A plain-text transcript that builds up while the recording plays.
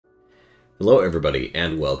Hello everybody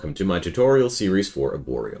and welcome to my tutorial series for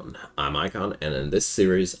Avorion. I'm Icon and in this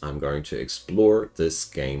series I'm going to explore this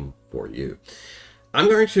game for you. I'm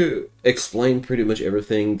going to explain pretty much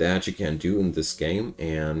everything that you can do in this game,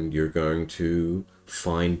 and you're going to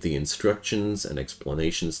find the instructions and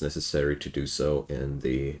explanations necessary to do so in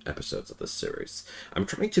the episodes of this series. I'm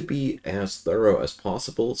trying to be as thorough as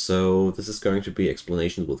possible, so this is going to be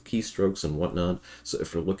explanations with keystrokes and whatnot, so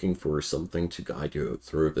if you're looking for something to guide you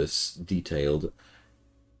through this detailed,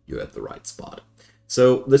 you're at the right spot.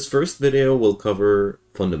 So this first video will cover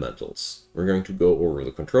fundamentals. We're going to go over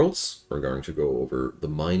the controls, we're going to go over the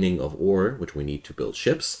mining of ore, which we need to build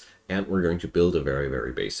ships, and we're going to build a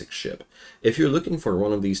very basic ship. If you're looking for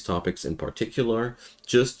one of these topics in particular,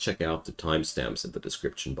 just check out the timestamps in the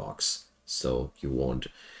description box, so you won't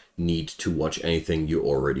need to watch anything you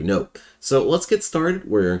already know. So let's get started.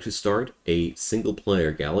 We're going to start a single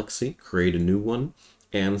player galaxy, create a new one.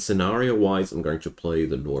 And scenario-wise, I'm going to play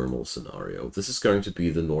the normal scenario. This is going to be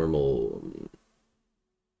the normal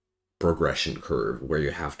progression curve where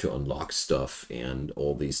you have to unlock stuff and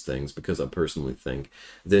all these things, because I personally think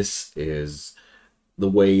this is the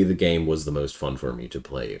way the game was the most fun for me to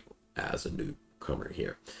play as a newcomer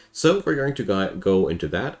here. So we're going to go into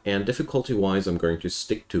that, and difficulty-wise, I'm going to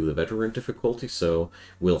stick to the veteran difficulty, so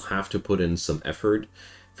we'll have to put in some effort.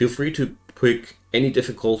 Feel free to pick any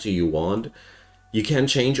difficulty you want. You can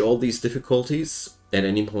change all these difficulties at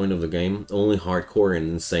any point of the game. Only hardcore and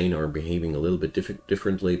insane are behaving a little bit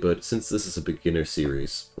differently, but since this is a beginner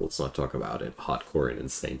series, let's not talk about it. Hardcore and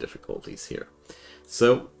insane difficulties here.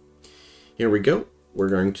 So, here we go. We're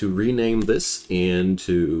going to rename this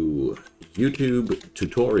into YouTube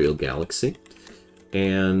Tutorial Galaxy.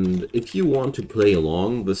 And if you want to play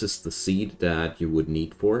along, this is the seed that you would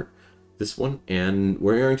need for this one, and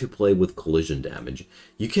we're going to play with collision damage.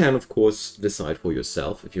 You can of course decide for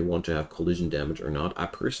yourself if you want to have collision damage or not. I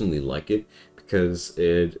personally like it because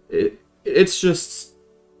it's just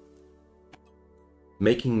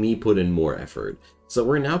making me put in more effort. So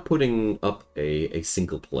we're now putting up a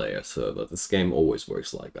single player so that this game always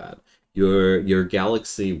works like that. Your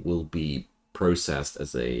galaxy will be processed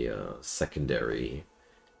as a secondary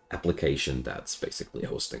application that's basically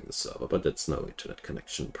hosting the server, but that's no internet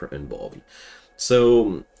connection involved.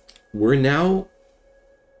 So we're now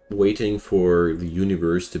waiting for the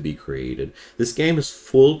universe to be created. This game is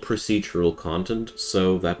full procedural content,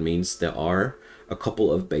 so that means there are a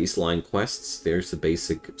couple of baseline quests. There's a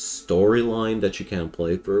basic storyline that you can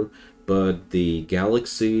play through, but the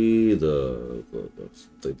galaxy, the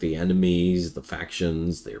enemies, the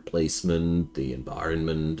factions, their placement, the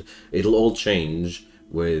environment, it'll all change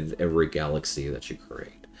with every galaxy that you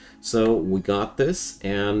create. So we got this,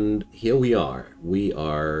 and here we are. We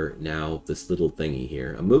are now this little thingy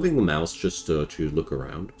here. I'm moving the mouse just to look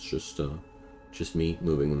around. It's just me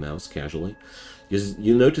moving the mouse casually.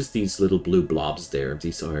 You notice these little blue blobs there.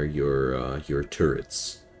 These are your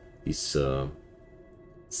turrets. These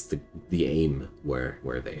it's the aim where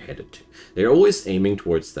they're headed to. They're always aiming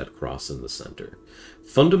towards that cross in the center.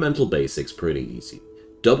 Fundamental basics, pretty easy.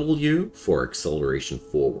 W for acceleration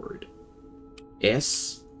forward.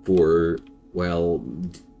 S for, well,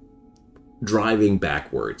 driving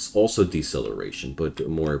backwards. Also deceleration, but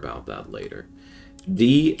more about that later.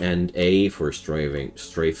 D and A for strafing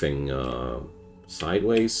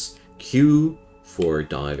sideways. Q for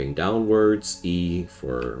diving downwards. E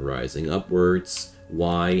for rising upwards.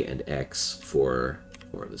 Y and X for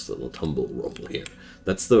this little tumble roll here.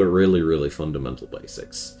 That's the really fundamental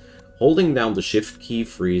basics. Holding down the shift key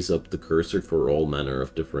frees up the cursor for all manner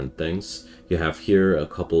of different things. You have here a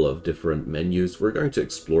couple of different menus. We're going to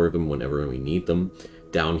explore them whenever we need them.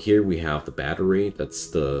 Down here we have the battery. That's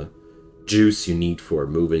the juice you need for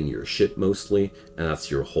moving your ship mostly. And that's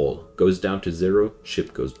your hull. Goes down to 0,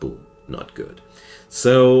 ship goes boom. Not good.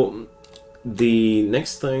 So the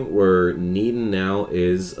next thing we're needing now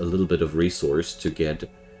is a little bit of resource to get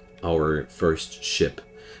our first ship,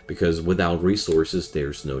 because without resources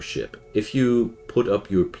there's no ship. If you put up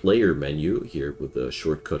your player menu here with a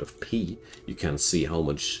shortcut of P, you can see how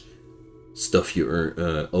much stuff you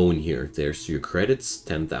own here. There's your credits,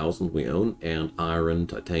 10,000 we own, and iron,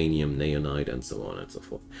 titanium, neonite, and so on and so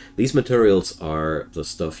forth. These materials are the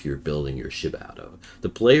stuff you're building your ship out of. The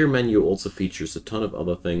player menu also features a ton of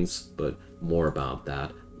other things, but more about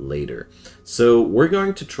that later. So we're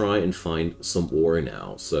going to try and find some ore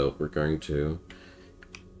now. So we're going to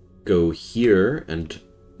go here and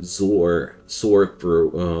soar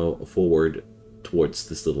forward towards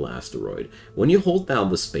this little asteroid. When you hold down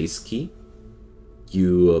the space key,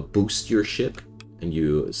 you boost your ship, and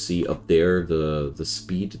you see up there the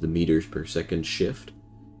speed, the meters per second shift.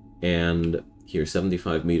 And here,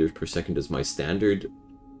 75 meters per second is my standard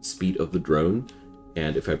speed of the drone.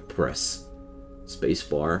 And if I press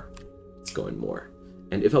spacebar, it's going more.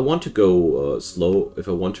 And if I want to go slow, if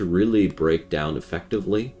I want to really break down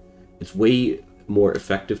effectively, it's way more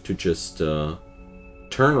effective to just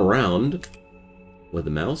turn around with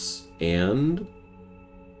the mouse and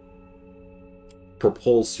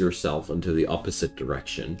propulse yourself into the opposite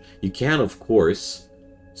direction. You can, of course,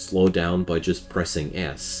 slow down by just pressing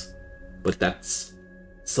S, but that's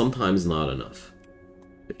sometimes not enough.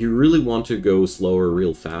 If you really want to go slower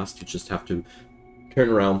real fast, you just have to turn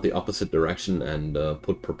around the opposite direction and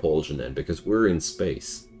put propulsion in, because we're in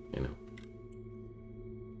space, you know.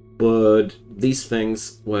 But these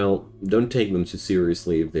things, well, don't take them too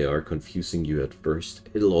seriously if they are confusing you at first.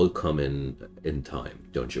 It'll all come in time,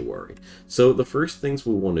 don't you worry. So the first things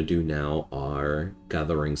we want to do now are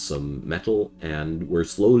gathering some metal, and we're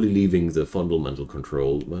slowly leaving the fundamental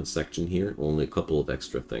control section here. Only a couple of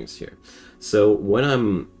extra things here. So when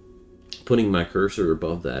I'm putting my cursor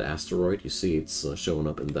above that asteroid, you see it's showing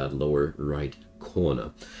up in that lower right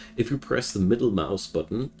corner. If you press the middle mouse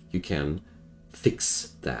button, you can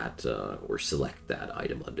fix that or select that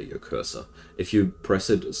item under your cursor. If you press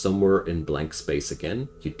it somewhere in blank space again,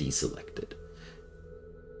 you deselect it.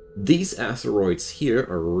 These asteroids here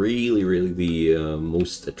are really the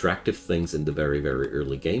most attractive things in the very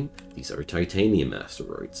early game. These are titanium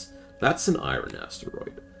asteroids. That's an iron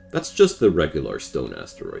asteroid. That's just the regular stone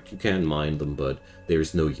asteroid. You can mine them, but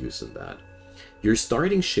there's no use in that. Your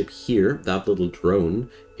starting ship here, that little drone,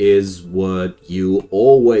 is what you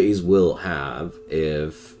always will have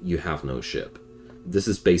if you have no ship. This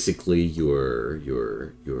is basically your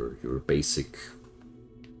basic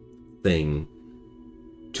thing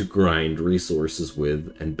to grind resources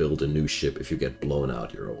with and build a new ship if you get blown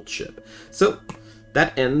out your old ship. So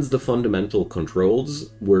that ends the fundamental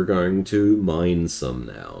controls. We're going to mine some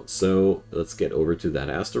now. So let's get over to that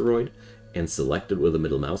asteroid and select it with the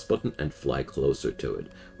middle mouse button and fly closer to it.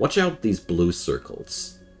 Watch out these blue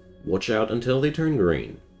circles. Watch out until they turn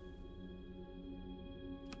green.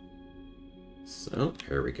 So,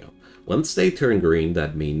 here we go. Once they turn green,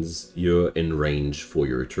 that means you're in range for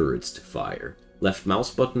your turrets to fire. Left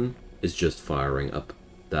mouse button is just firing up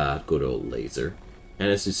that good old laser. And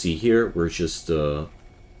as you see here, we're just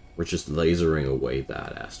lasering away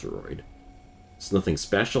that asteroid. It's nothing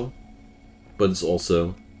special, but it's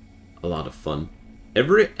also a lot of fun.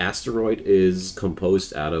 Every asteroid is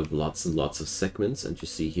composed out of lots and lots of segments, and you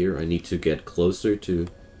see here I need to get closer to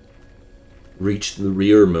reach the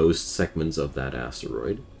rearmost segments of that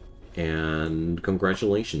asteroid. And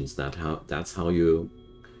congratulations, that's how you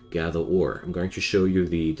gather ore. I'm going to show you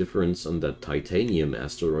the difference on that titanium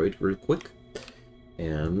asteroid real quick.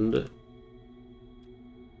 And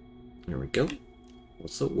there we go.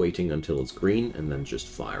 Also waiting until it's green and then just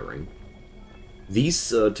firing.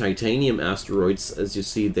 These titanium asteroids, as you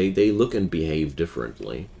see, they look and behave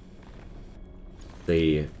differently.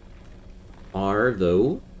 They are,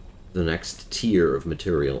 though, the next tier of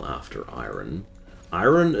material after iron.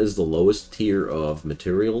 Iron is the lowest tier of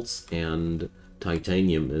materials, and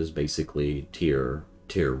titanium is basically tier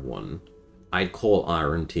 1. I'd call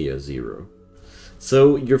iron tier 0.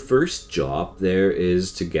 So your first job there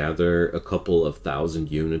is to gather a couple of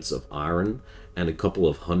 1,000 units of iron and a couple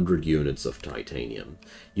of 100 units of titanium.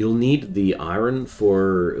 You'll need the iron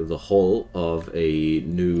for the hull of a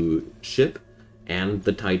new ship, and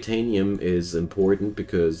the titanium is important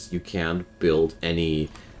because you can't build any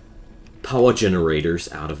power generators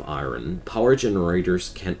out of iron. Power generators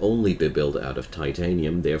can only be built out of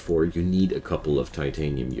titanium, therefore you need a couple of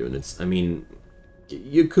titanium units. I mean,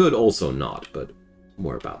 you could also not, but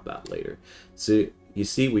more about that later. So you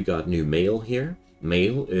see we got new mail here.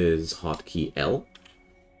 Mail is hotkey L,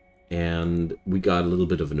 and we got a little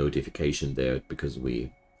bit of a notification there because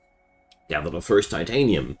we gathered our first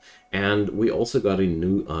titanium, and we also got a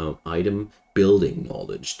new item, building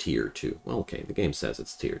knowledge tier 2. Well, okay, the game says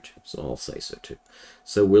it's tier 2, so I'll say so too.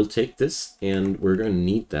 So we'll take this, and we're going to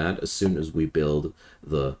need that as soon as we build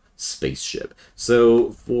the spaceship.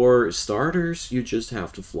 So for starters, you just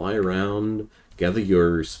have to fly around, gather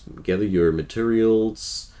your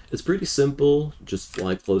materials. It's pretty simple. Just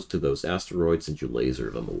fly close to those asteroids and you laser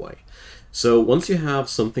them away. So once you have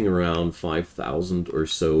something around 5,000 or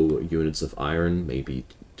so units of iron, maybe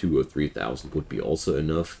 2,000 or 3,000 would be also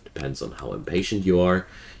enough, depends on how impatient you are,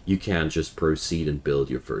 you can just proceed and build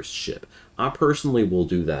your first ship. I personally will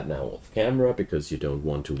do that now off camera because you don't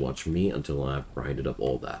want to watch me until I've grinded up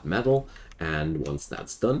all that metal, and once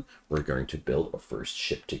that's done, we're going to build our first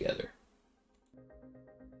ship together.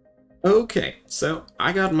 Okay, so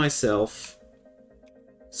I got myself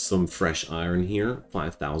some fresh iron here,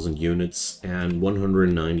 5,000 units, and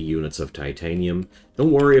 190 units of titanium.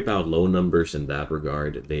 Don't worry about low numbers in that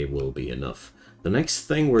regard, they will be enough. The next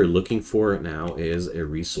thing we're looking for now is a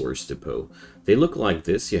resource depot. They look like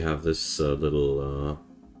this. You have this little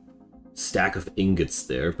stack of ingots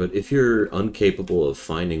there, but if you're incapable of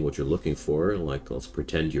finding what you're looking for, like let's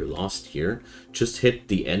pretend you're lost here, just hit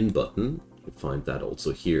the N button. You find that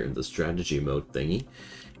also here in the strategy mode thingy.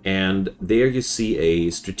 And there you see a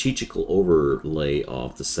strategical overlay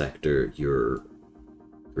of the sector you're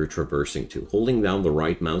traversing to. Holding down the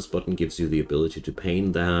right mouse button gives you the ability to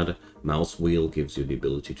pane that. Mouse wheel gives you the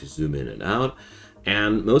ability to zoom in and out.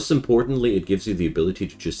 And most importantly, it gives you the ability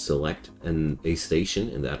to just select a station.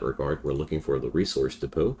 In that regard, we're looking for the resource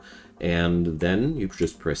depot. And then you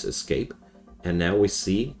just press escape. And now we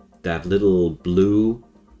see that little blue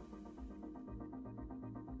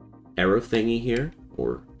arrow thingy here,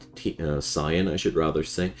 or cyan, I should rather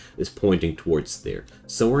say, is pointing towards there.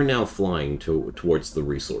 So we're now flying towards the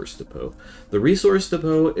resource depot. The resource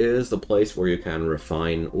depot is the place where you can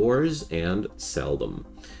refine ores and sell them.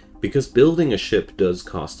 Because building a ship does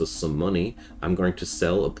cost us some money, I'm going to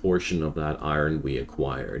sell a portion of that iron we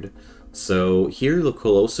acquired. So here, the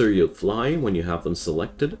closer you fly, when you have them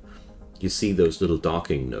selected, you see those little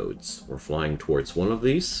docking nodes. We're flying towards one of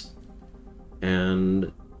these,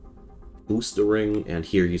 and boost the ring, and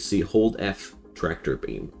here you see hold F, tractor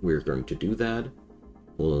beam. We're going to do that,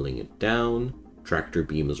 pulling it down. Tractor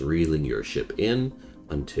beam is reeling your ship in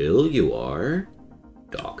until you are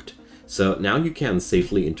docked. So now you can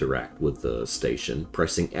safely interact with the station,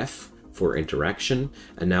 pressing F for interaction,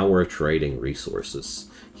 and now we're trading resources.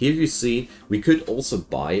 Here you see, we could also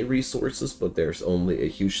buy resources, but there's only a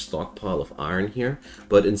huge stockpile of iron here,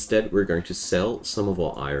 but instead we're going to sell some of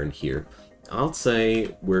our iron here. I'll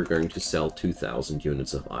say we're going to sell 2,000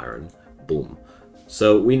 units of iron. Boom.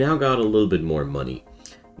 So we now got a little bit more money.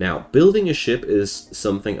 Now, building a ship is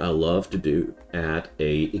something I love to do at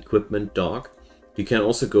a equipment dock. You can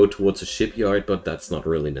also go towards a shipyard, but that's not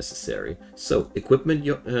really necessary. So, equipment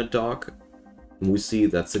dock, we see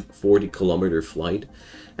that's a 40-kilometer flight.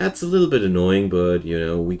 That's a little bit annoying, but, you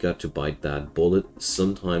know, we got to bite that bullet.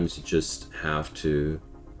 Sometimes you just have to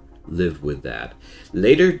live with that.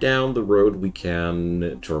 Later down the road we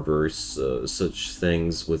can traverse such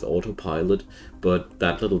things with autopilot, but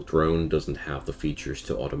that little drone doesn't have the features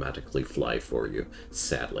to automatically fly for you,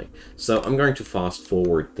 sadly. So I'm going to fast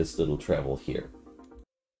forward this little travel here.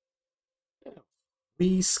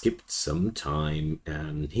 We skipped some time,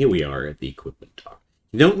 and here we are at the equipment dock.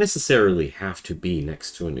 You don't necessarily have to be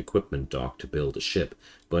next to an equipment dock to build a ship,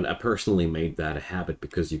 but I personally made that a habit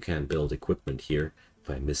because you can build equipment here if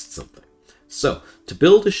I missed something. So, to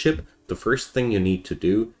build a ship, the first thing you need to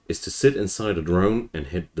do is to sit inside a drone and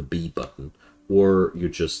hit the B button, or you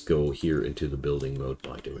just go here into the building mode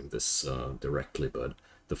by doing this directly, but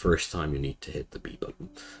the first time you need to hit the B button.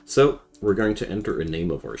 So, we're going to enter a name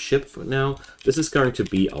of our ship for now. This is going to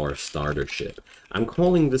be our starter ship. I'm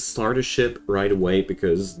calling this starter ship right away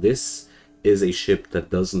because this is a ship that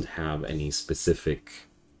doesn't have any specific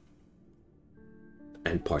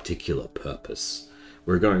and particular purpose.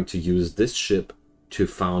 We're going to use this ship to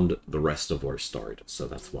found the rest of our start, so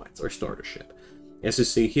that's why it's our starter ship. As you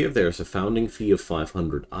see here, there's a founding fee of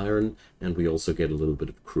 500 iron, and we also get a little bit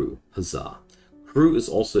of crew. Huzzah! Crew is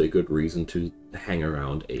also a good reason to hang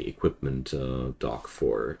around a equipment dock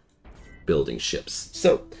for building ships.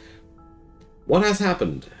 So, what has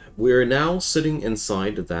happened? We're now sitting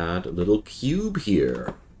inside that little cube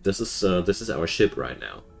here. This is our ship right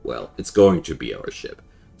now. Well, it's going to be our ship.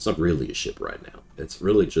 It's not really a ship right now. It's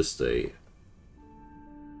really just a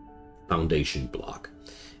foundation block.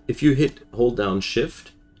 If you hold down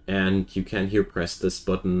shift, and you can here press this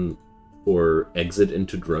button for exit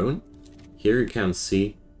into drone, here you can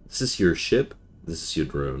see this is your ship, this is your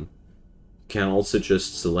drone. You can also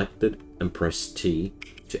just select it and press T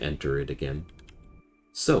to enter it again.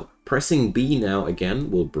 So, pressing B now again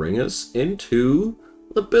will bring us into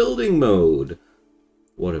the building mode.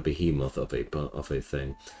 What a behemoth of a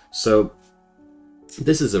thing. So,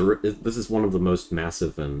 this is one of the most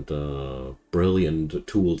massive and brilliant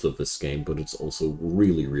tools of this game, but it's also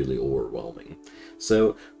really, really overwhelming.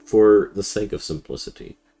 So, for the sake of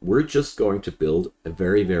simplicity, we're just going to build a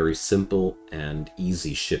very, very simple and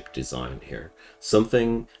easy ship design here.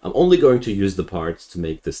 I'm only going to use the parts to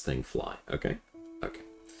make this thing fly, okay? Okay.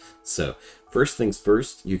 So, first things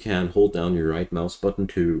first, you can hold down your right mouse button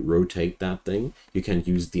to rotate that thing. You can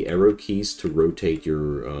use the arrow keys to rotate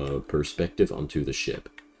your perspective onto the ship.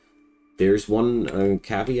 There's one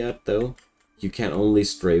caveat though. You can only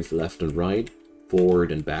strafe left and right,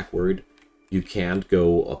 forward and backward. you can't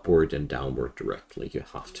go upward and downward directly. You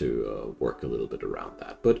have to work a little bit around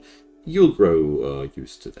that, but you'll grow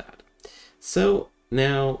used to that. So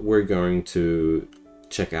now we're going to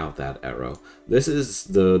check out that arrow. This is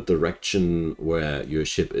the direction where your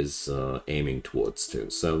ship is aiming towards to.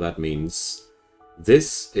 So that means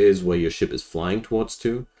this is where your ship is flying towards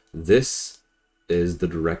to. This is the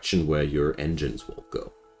direction where your engines will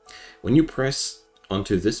go. When you press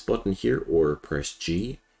onto this button here or press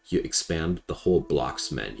G, you expand the whole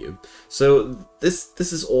blocks menu. So this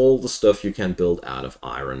is all the stuff you can build out of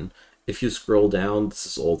iron. If you scroll down, this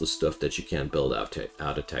is all the stuff that you can build out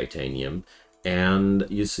of titanium. And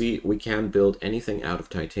you see, we can't build anything out of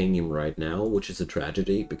titanium right now, which is a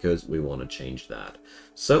tragedy because we want to change that.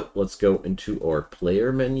 So let's go into our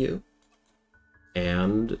player menu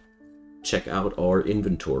and check out our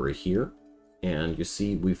inventory here. And you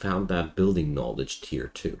see, we found that building knowledge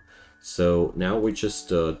tier 2. So now we just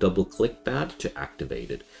double click that to activate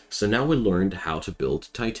it. So now we learned how to build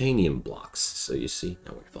titanium blocks. So you see,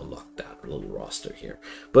 now we've unlocked that little roster here.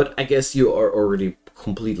 But I guess you are already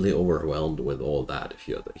completely overwhelmed with all that if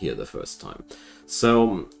you're here the first time.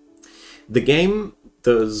 So the game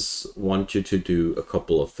does want you to do a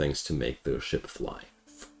couple of things to make the ship fly.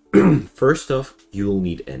 First off, you'll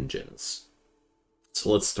need engines.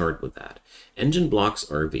 So let's start with that. Engine blocks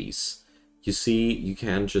are these. You see, you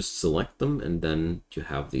can just select them and then you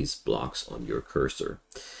have these blocks on your cursor.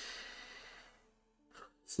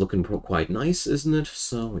 It's looking quite nice, isn't it?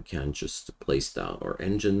 So we can just place down our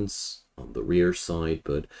engines on the rear side,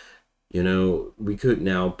 but you know, we could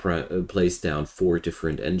now place down 4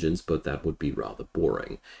 different engines, but that would be rather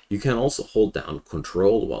boring. You can also hold down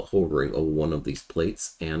Control while hovering over one of these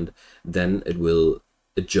plates, and then it will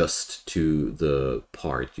adjust to the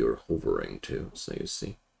part you're hovering to. So you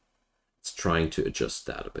see, it's trying to adjust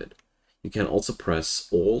that a bit. You can also press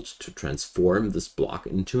Alt to transform this block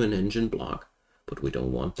into an engine block, but we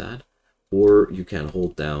don't want that. Or you can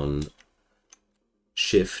hold down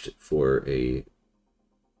Shift for a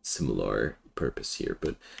similar purpose here.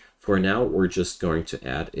 But for now, we're just going to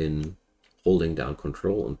add in holding down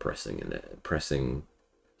Control and pressing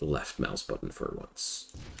the left mouse button for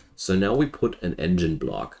once. So now we put an engine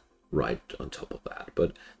block right on top of that,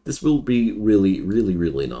 but this will be really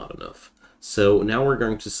not enough. So now we're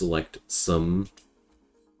going to select some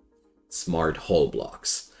smart hull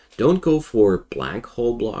blocks. Don't go for blank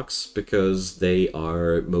hull blocks because they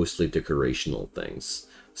are mostly decorational things.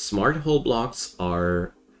 Smart hull blocks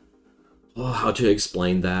are, oh, how to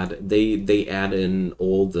explain that? They add in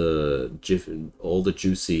all the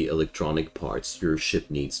juicy electronic parts your ship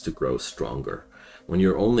needs to grow stronger. When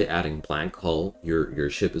you're only adding blank hull, your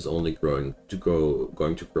ship is only going to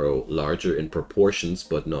grow larger in proportions,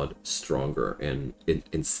 but not stronger in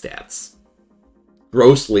stats.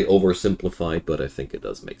 Grossly oversimplified, but I think it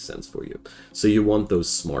does make sense for you. So you want those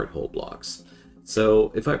smart hull blocks.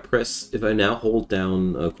 So if I now hold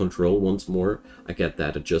down Control once more, I get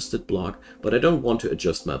that adjusted block, but I don't want to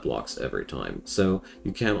adjust my blocks every time. So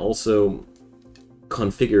you can also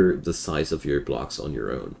configure the size of your blocks on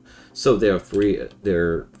your own. So there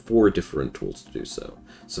are 4 different tools to do so.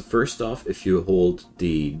 So first off, if you hold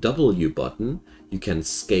the W button, you can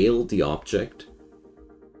scale the object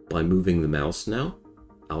by moving the mouse now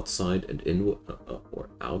outside and inward, or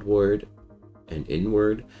outward and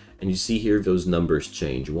inward. And you see here those numbers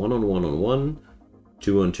change: 1 on 1 on 1,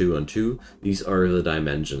 2 on 2 on 2. These are the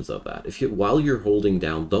dimensions of that. While you're holding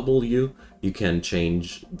down W, you can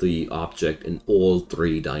change the object in all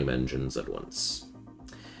 3 dimensions at once.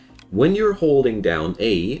 When you're holding down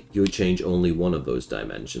A, you change only one of those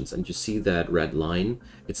dimensions, and you see that red line?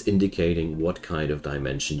 It's indicating what kind of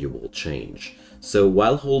dimension you will change. So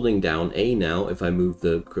while holding down A now, if I move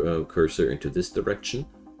the cursor into this direction,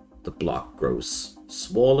 the block grows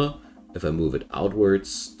smaller. If I move it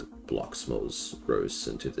outwards, the block grows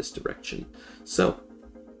into this direction. So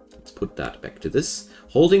let's put that back to this.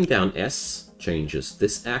 Holding down S changes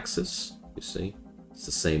this axis. You see, it's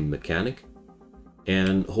the same mechanic.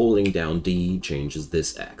 And holding down D changes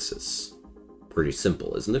this axis. Pretty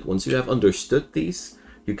simple, isn't it? Once you have understood these,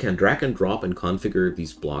 you can drag and drop and configure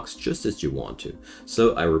these blocks just as you want to.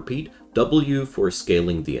 So I repeat, W for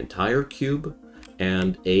scaling the entire cube,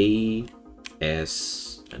 and A,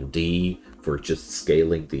 S, and D for just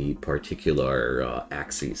scaling the particular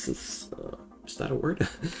axes. Is that a word?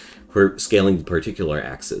 For scaling the particular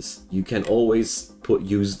axis. You can always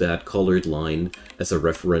use that colored line as a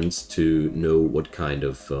reference to know what kind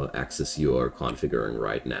of axis you are configuring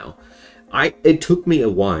right now. It took me a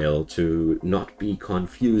while to not be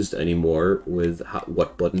confused anymore with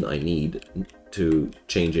what button I need. to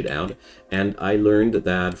change it out. And I learned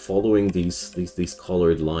that following these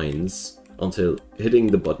colored lines until hitting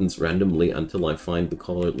the buttons randomly until I find the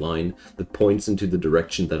colored line that points into the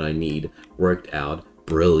direction that I need worked out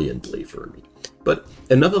brilliantly for me. But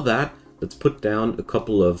enough of that. Let's put down a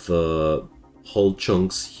couple of hull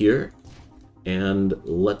chunks here, and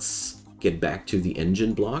let's get back to the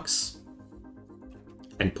engine blocks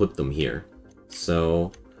and put them here.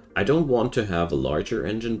 So I don't want to have a larger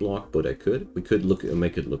engine block, but we could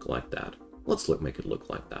make it look like that. Let's make it look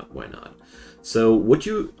like that, why not? So what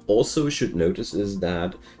you also should notice is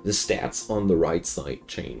that the stats on the right side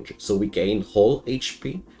change. So we gain hull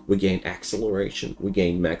HP, we gain acceleration, we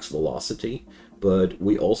gain max velocity, but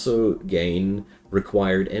we also gain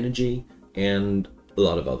required energy and a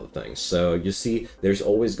lot of other things. So you see there's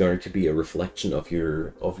always going to be a reflection of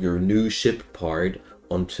your new ship part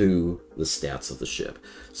onto the stats of the ship.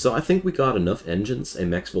 So I think we got enough engines. A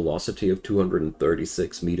max velocity of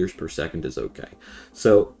 236 meters per second is okay.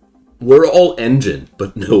 So we're all engine,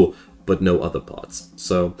 but no other parts.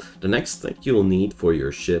 So the next thing you'll need for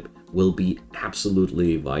your ship will be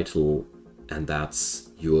absolutely vital, and that's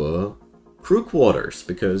your crew quarters,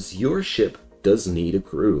 because your ship does need a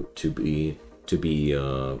crew to be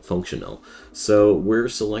functional. So we're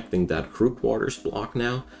selecting that crew quarters block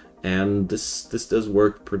now, and this does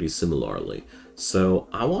work pretty similarly. So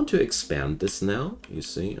I want to expand this now. You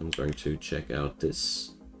see, I'm going to check out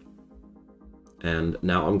this. And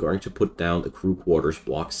now I'm going to put down the crew quarters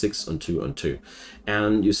block 6 on 2 on 2.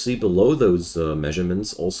 And you see below those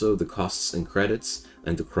measurements also the costs and credits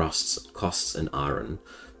and the costs and iron.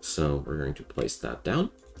 So we're going to place that down.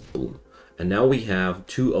 Boom. And now we have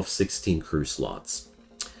 2 of 16 crew slots.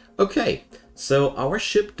 Okay, so our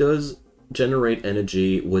ship does generate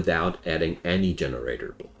energy without adding any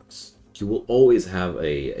generator blocks. You will always have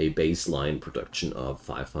a baseline production of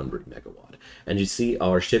 500 megawatt. And you see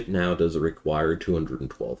our ship now does require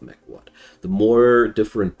 212 megawatt. The more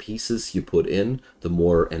different pieces you put in, the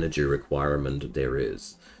more energy requirement there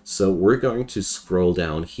is. So we're going to scroll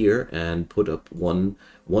down here and put up one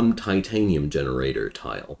titanium generator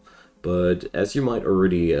tile. But as you might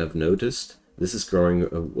already have noticed, this is growing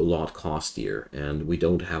a lot costlier, and we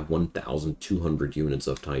don't have 1,200 units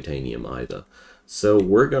of titanium either. So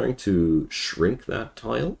we're going to shrink that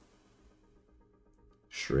tile.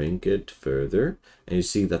 Shrink it further. And you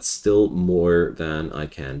see that's still more than I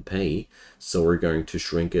can pay. So we're going to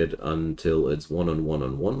shrink it until it's 1 on 1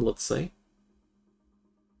 on 1, let's say.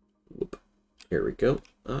 Whoop. Here we go.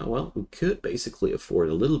 Well, we could basically afford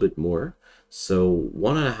a little bit more. So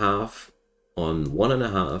 1.5 on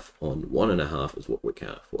 1.5 on 1.5 is what we can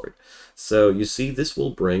afford. So you see this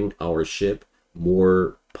will bring our ship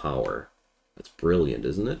more power. That's brilliant,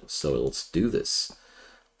 isn't it? So let's do this.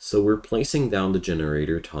 So we're placing down the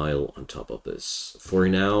generator tile on top of this. For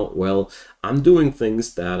now, well, I'm doing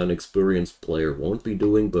things that an experienced player won't be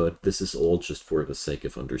doing, but this is all just for the sake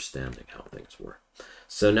of understanding how things work.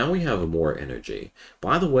 So now we have more energy.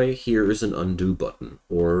 By the way, here is an undo button,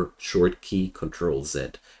 or short key Control Z.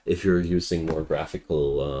 If you're using more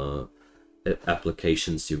graphical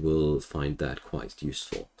applications, you will find that quite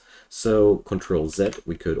useful. So Control Z,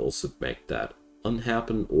 we could also make that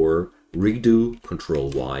unhappen, or redo Control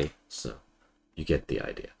Y. So you get the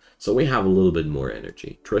idea. So we have a little bit more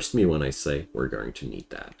energy. Trust me when I say we're going to need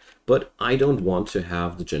that. But I don't want to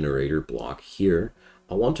have the generator block here.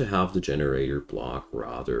 I want to have the generator block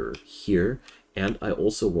rather here, and I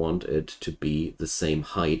also want it to be the same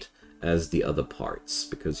height as the other parts,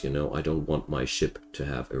 because, you know, I don't want my ship to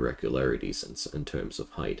have irregularities in terms of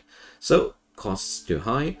height. So, costs too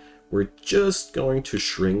high. We're just going to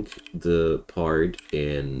shrink the part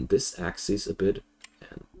in this axis a bit,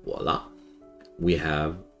 and voila, we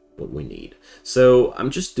have what we need. So, I'm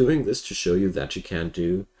just doing this to show you that you can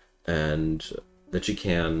do, and that you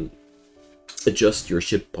can adjust your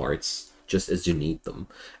ship parts just as you need them.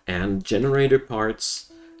 And generator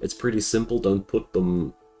parts, it's pretty simple. Don't put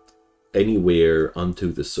them anywhere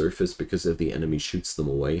onto the surface, because if the enemy shoots them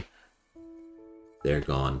away, they're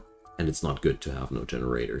gone, and it's not good to have no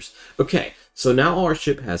generators. Okay, so now our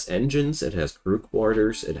ship has engines, it has crew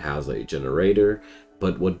quarters, it has a generator,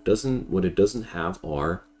 but what it doesn't have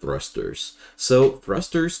are thrusters. So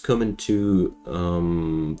thrusters come in two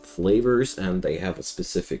flavors, and they have a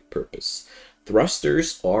specific purpose.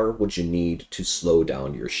 Thrusters are what you need to slow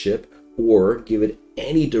down your ship or give it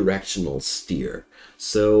any directional steer.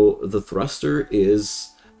 So the thruster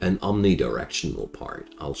is an omnidirectional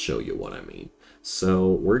part. I'll show you what I mean. So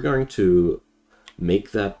we're going to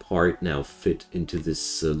make that part now fit into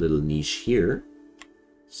this little niche here.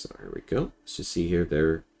 So here we go. As you see here,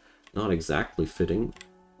 they're not exactly fitting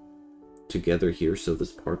together here, so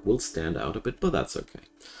this part will stand out a bit, but that's okay.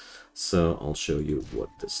 So I'll show you what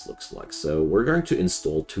this looks like. So we're going to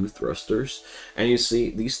install 2 thrusters, and you see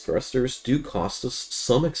these thrusters do cost us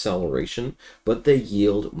some acceleration, but they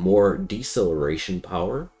yield more deceleration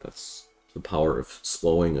power. That's the power of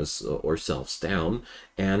slowing us ourselves down,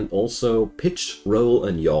 and also pitch, roll,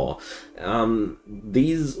 and yaw.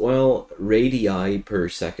 These, well, radii per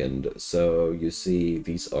second. So you see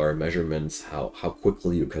these are measurements how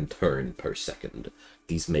quickly you can turn per second.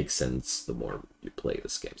 These make sense the more you play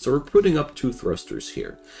this game. So we're putting up 2 thrusters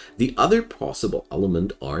here. The other possible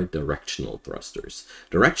element are directional thrusters.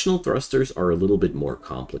 Directional thrusters are a little bit more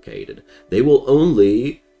complicated. They will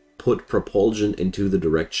only put propulsion into the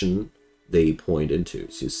direction they point into.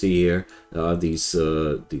 So you see here these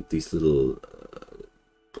little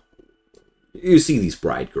you see these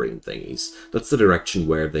bright green thingies. That's the direction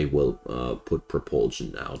where they will put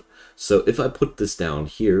propulsion out. So if I put this down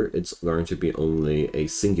here, it's going to be only a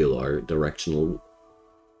singular directional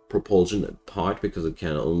propulsion part, because it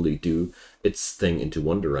can only do its thing into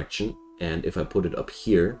one direction. And if I put it up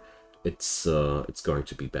here, it's going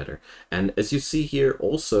to be better. And as you see here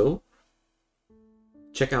also,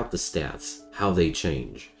 check out the stats, how they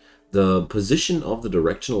change. The position of the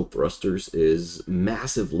directional thrusters is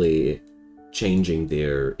massively changing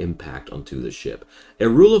their impact onto the ship. A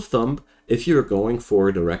rule of thumb, if you're going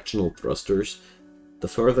for directional thrusters, the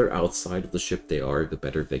further outside of the ship they are, the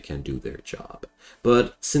better they can do their job.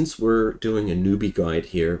 But since we're doing a newbie guide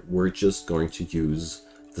here, we're just going to use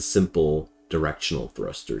the simple directional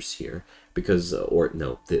thrusters here, because,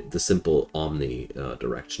 the simple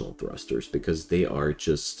omni-directional thrusters, because they are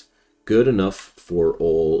just good enough for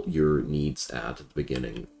all your needs at the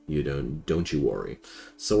beginning. Don't you worry.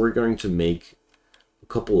 So we're going to make a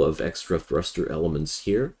couple of extra thruster elements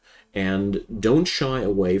here, and don't shy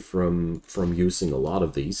away from using a lot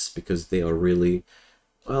of these, because they are really,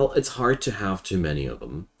 well, it's hard to have too many of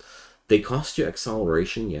them. They cost you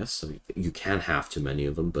acceleration, yes, so you can have too many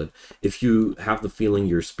of them, but if you have the feeling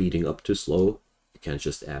you're speeding up too slow, you can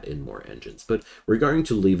just add in more engines. But we're going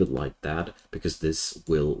to leave it like that, because this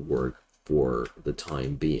will work for the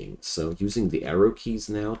time being. So using the arrow keys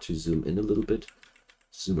now to zoom in a little bit,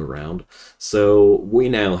 zoom around. So we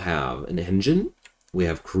now have an engine, we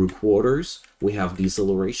have crew quarters, we have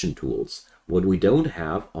deceleration tools. What we don't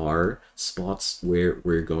have are spots where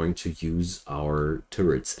we're going to use our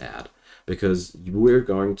turrets at, because we're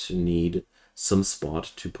going to need some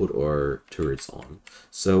spot to put our turrets on.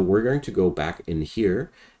 So we're going to go back in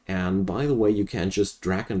here, and by the way, you can just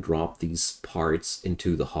drag and drop these parts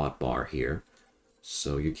into the hotbar here,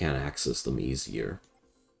 so you can access them easier.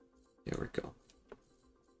 There we go.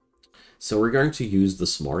 So we're going to use the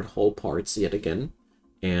smart hull parts yet again,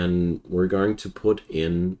 and we're going to put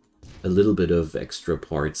in a little bit of extra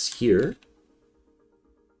parts here.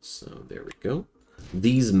 So there we go.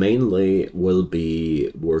 These mainly will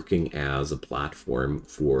be working as a platform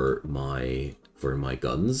for my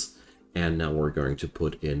guns. And now we're going to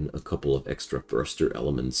put in a couple of extra thruster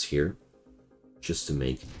elements here, just to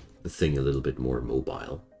make the thing a little bit more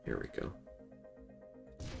mobile. Here we go.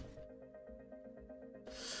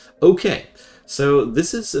 Okay, so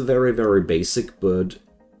this is a very, very basic but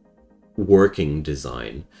working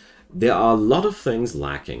design. There are a lot of things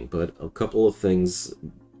lacking, but a couple of things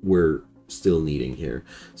we're still needing here.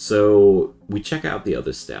 So we check out the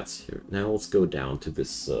other stats here. Now let's go down to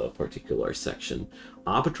this particular section.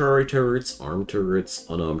 Arbitrary turrets, armed turrets,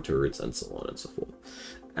 unarmed turrets, and so on and so forth.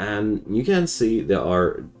 And you can see there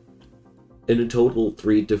are in a total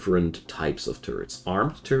 3 different types of turrets.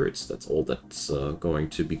 Armed turrets, that's all that's going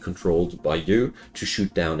to be controlled by you to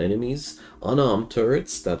shoot down enemies. Unarmed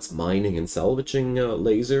turrets, that's mining and salvaging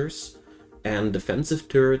lasers. And defensive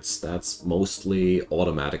turrets, that's mostly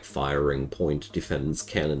automatic firing point defense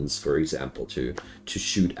cannons, for example, to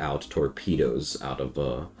shoot out torpedoes out of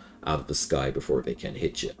the sky before they can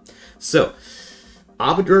hit you. So,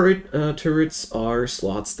 arbitrary turrets are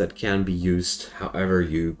slots that can be used however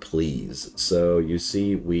you please. So you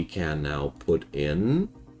see we can now put in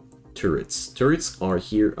turrets. Turrets are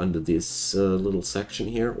here under this little section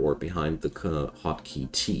here, or behind the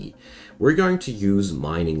hotkey T. We're going to use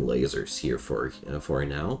mining lasers here for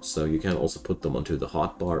now, so you can also put them onto the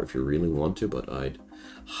hotbar if you really want to, but I'd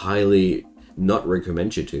highly not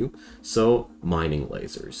recommend you to. So, mining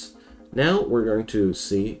lasers. Now we're going to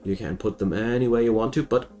see you can put them any way you want to,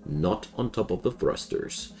 but not on top of the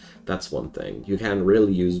thrusters. That's one thing. You can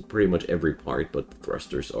really use pretty much every part, but the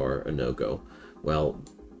thrusters are a no-go. Well,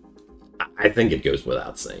 I think it goes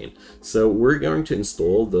without saying. So we're going to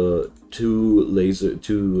install the two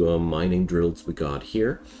mining drills we got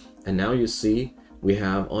here, and now you see we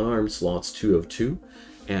have unarmed slots 2 of 2,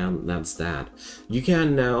 and that's that. You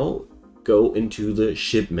can now go into the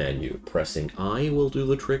ship menu. Pressing I will do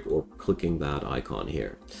the trick, or clicking that icon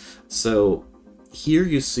here. So here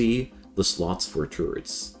you see the slots for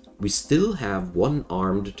turrets. We still have one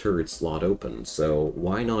armed turret slot open, so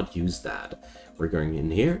why not use that? We're going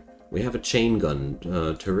in here. We have a chain gun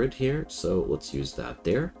turret here, so let's use that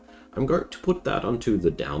there. I'm going to put that onto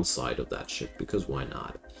the downside of that ship, because why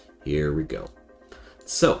not? Here we go.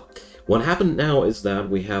 So, what happened now is that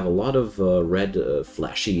we have a lot of red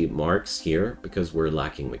flashy marks here, because we're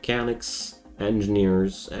lacking mechanics,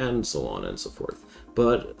 engineers, and so on and so forth.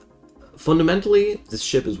 But fundamentally, this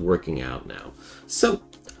ship is working out now. So,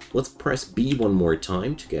 let's press B one more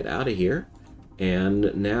time to get out of here.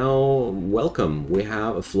 And now, welcome, we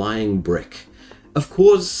have a flying brick. Of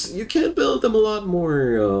course, you can build them a lot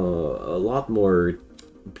more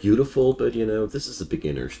beautiful, but you know, this is a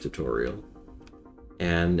beginner's tutorial.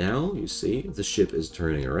 And now, you see, the ship is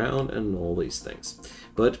turning around and all these things.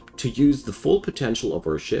 But to use the full potential of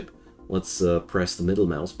our ship, let's press the middle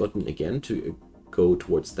mouse button again to go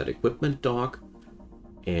towards that equipment dock.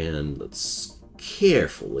 And let's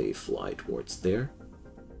carefully fly towards there.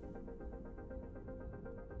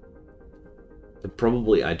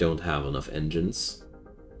 Probably I don't have enough engines,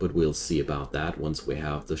 but we'll see about that once we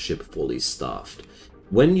have the ship fully stuffed.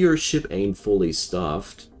 When your ship ain't fully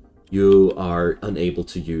stuffed, you are unable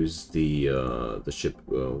to use the ship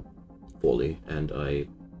fully, and I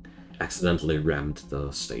accidentally rammed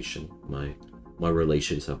the station. My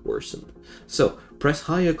relations have worsened. So, press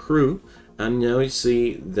hire crew, and now you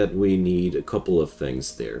see that we need a couple of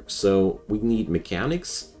things there. So, we need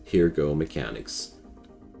mechanics. Here go mechanics.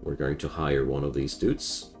 We're going to hire one of these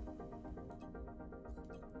dudes.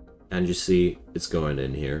 And you see, it's going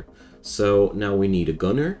in here. So now we need a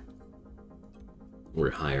gunner. We're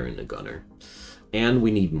hiring a gunner. And we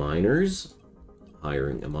need miners.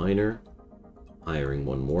 Hiring a miner. Hiring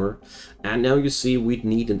one more. And now you see we'd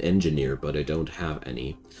need an engineer, but I don't have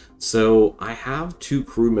any. So I have 2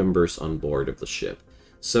 crew members on board of the ship.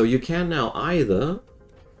 So you can now either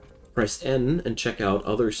press N and check out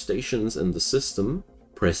other stations in the system.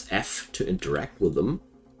 Press F to interact with them.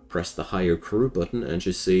 Press the hire crew button and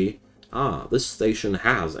you see, this station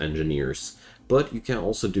has engineers. But you can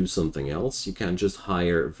also do something else. You can just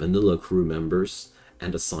hire vanilla crew members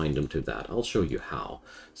and assign them to that. I'll show you how.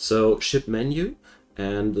 So ship menu,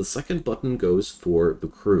 and the second button goes for the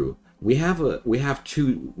crew. We have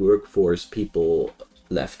 2 workforce people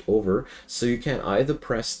left over, so you can either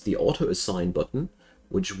press the auto assign button,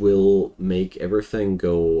 which will make everything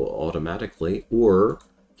go automatically, or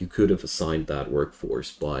you could have assigned that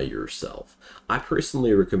workforce by yourself. I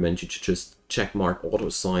personally recommend you to just checkmark auto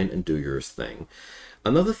assign and do your thing.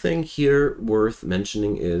 Another thing here worth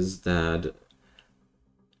mentioning is that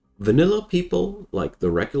vanilla people, like the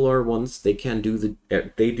regular ones, they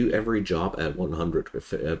do every job at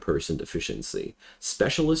 100% efficiency.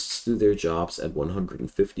 Specialists do their jobs at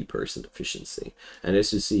 150% efficiency. And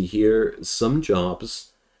as you see here, some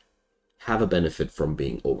jobs have a benefit from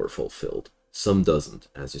being overfulfilled. Some doesn't,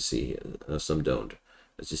 as you see here. Some don't.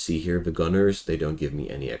 As you see here, the gunners, they don't give me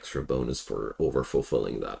any extra bonus for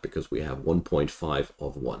overfulfilling that, because we have 1.5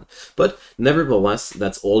 of 1. But nevertheless,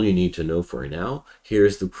 that's all you need to know for now.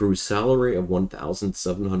 Here's the crew's salary of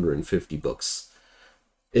 1,750 bucks.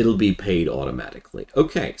 It'll be paid automatically.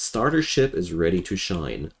 Okay, starter ship is ready to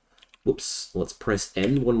shine. Whoops, let's press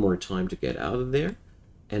N one more time to get out of there.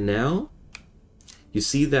 And now, you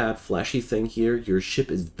see that flashy thing here? Your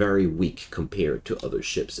ship is very weak compared to other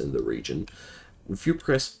ships in the region. If you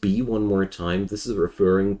press B one more time, this is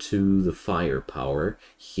referring to the firepower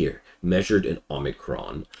here, measured in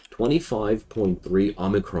Omicron. 25.3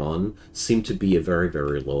 Omicron seemed to be a very,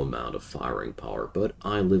 very low amount of firing power, but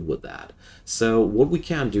I live with that. So what we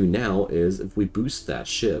can do now is, if we boost that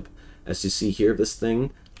ship, as you see here, this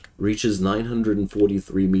thing reaches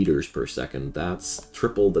 943 meters per second. That's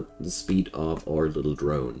triple the speed of our little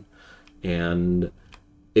drone. And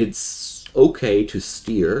it's okay to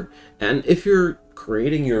steer. And if you're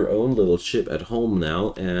creating your own little ship at home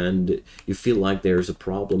now and you feel like there's a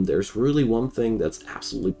problem, there's really one thing that's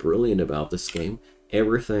absolutely brilliant about this game.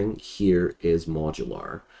 Everything here is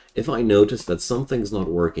modular. If I notice that something's not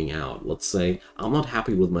working out, let's say I'm not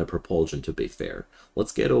happy with my propulsion, to be fair,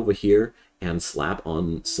 let's get over here and slap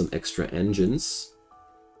on some extra engines.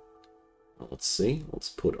 Let's see, let's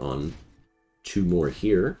put on 2 more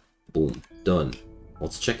here. Boom, done.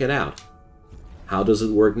 Let's check it out. How does it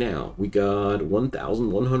work now? We got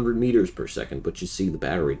 1,100 meters per second, but you see the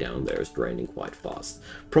battery down there is draining quite fast.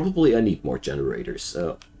 Probably I need more generators.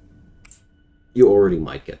 You already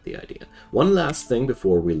might get the idea. One last thing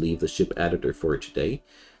before we leave the ship editor for today.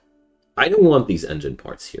 I don't want these engine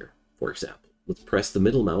parts here, for example. Let's press the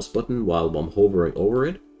middle mouse button while I'm hovering over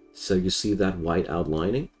it, so you see that white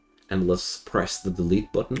outlining, and let's press the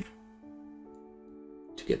delete button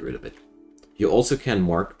to get rid of it. You also can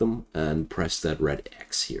mark them and press that red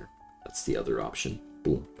X here. That's the other option.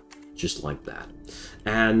 Boom. Just like that.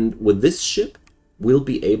 And with this ship, we'll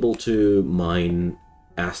be able to mine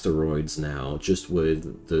asteroids now, just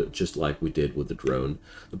like we did with the drone.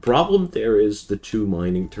 The problem there is the 2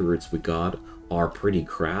 mining turrets we got are pretty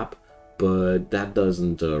crap, but that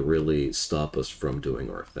doesn't really stop us from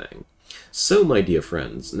doing our thing. So, my dear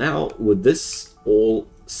friends, now with this all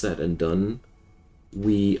said and done,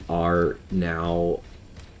 we are now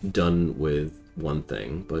done with one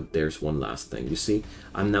thing, but there's one last thing. You see,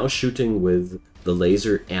 I'm now shooting with the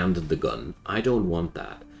laser and the gun. I don't want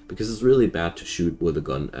that, because it's really bad to shoot with a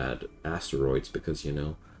gun at asteroids, because, you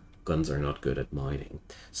know, guns are not good at mining.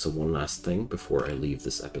 So one last thing before I leave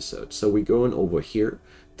this episode. So we're going over here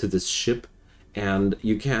to this ship, and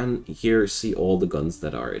you can here see all the guns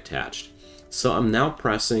that are attached. So I'm now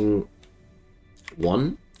pressing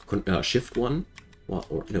Shift 1, well,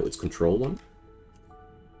 or no, it's Control 1.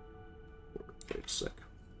 Wait a sec.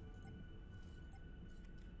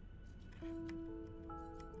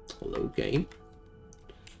 Hello, game.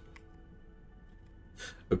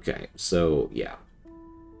 Okay, so yeah.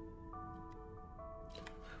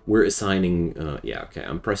 We're assigning, yeah, okay,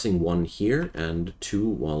 I'm pressing 1 here and 2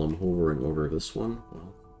 while I'm hovering over this one.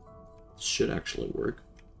 Well, it should actually work.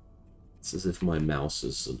 It's as if my mouse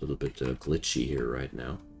is a little bit glitchy here right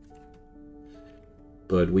now.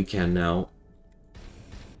 But we can now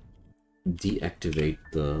deactivate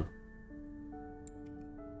the...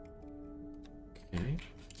 Okay.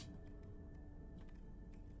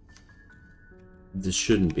 This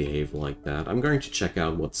shouldn't behave like that. I'm going to check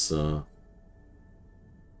out what's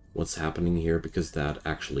happening here, because that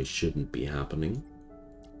actually shouldn't be happening.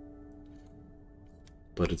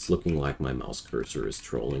 But it's looking like my mouse cursor is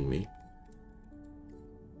trolling me.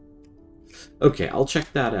 Okay, I'll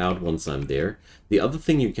check that out once I'm there. The other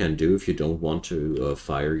thing you can do if you don't want to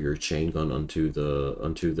fire your chain gun onto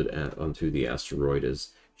the asteroid is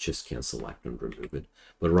just can select and remove it.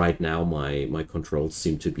 But right now my controls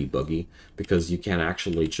seem to be buggy, because you can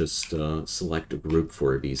actually just select a group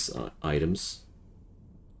for these items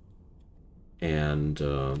and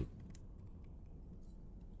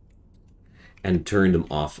turn them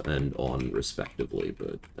off and on respectively,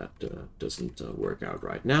 but that doesn't work out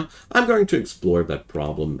right now. I'm going to explore that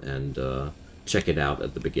problem and check it out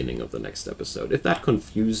at the beginning of the next episode. If that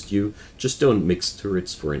confused you, just don't mix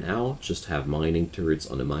turrets for now, just have mining turrets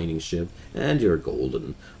on a mining ship, and you're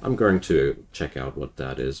golden. I'm going to check out what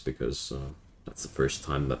that is, because that's the first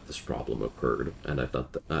time that this problem occurred, and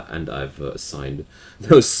I've assigned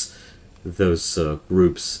those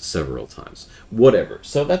groups several times. Whatever.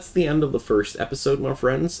 So that's the end of the first episode, my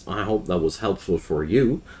friends. I hope that was helpful for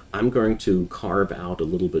you. I'm going to carve out a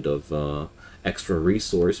little bit of extra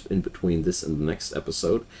resource in between this and the next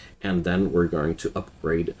episode, and then we're going to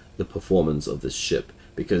upgrade the performance of this ship,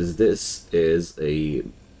 because this is a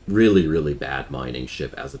really, really bad mining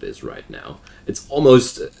ship as it is right now. It's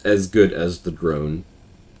almost as good as the drone,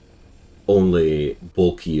 only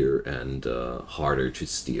bulkier and harder to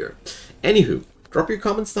steer. Anywho, drop your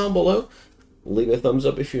comments down below, leave a thumbs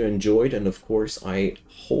up if you enjoyed, and of course I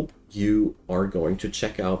hope you are going to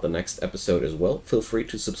check out the next episode as well. Feel free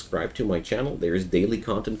to subscribe to my channel. There's daily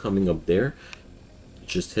content coming up there.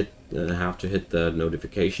 Just have to hit the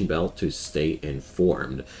notification bell to stay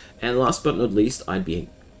informed. And last but not least, I'd be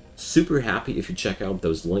super happy if you check out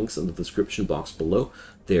those links in the description box below.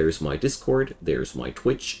 There's my Discord, there's my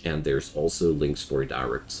Twitch, and there's also links for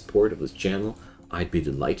direct support of this channel. I'd be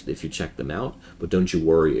delighted if you check them out, but don't you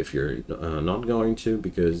worry if you're not going to,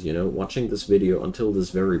 because, you know, watching this video until this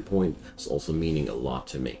very point is also meaning a lot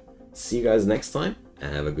to me. See you guys next time,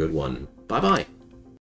 and have a good one. Bye-bye!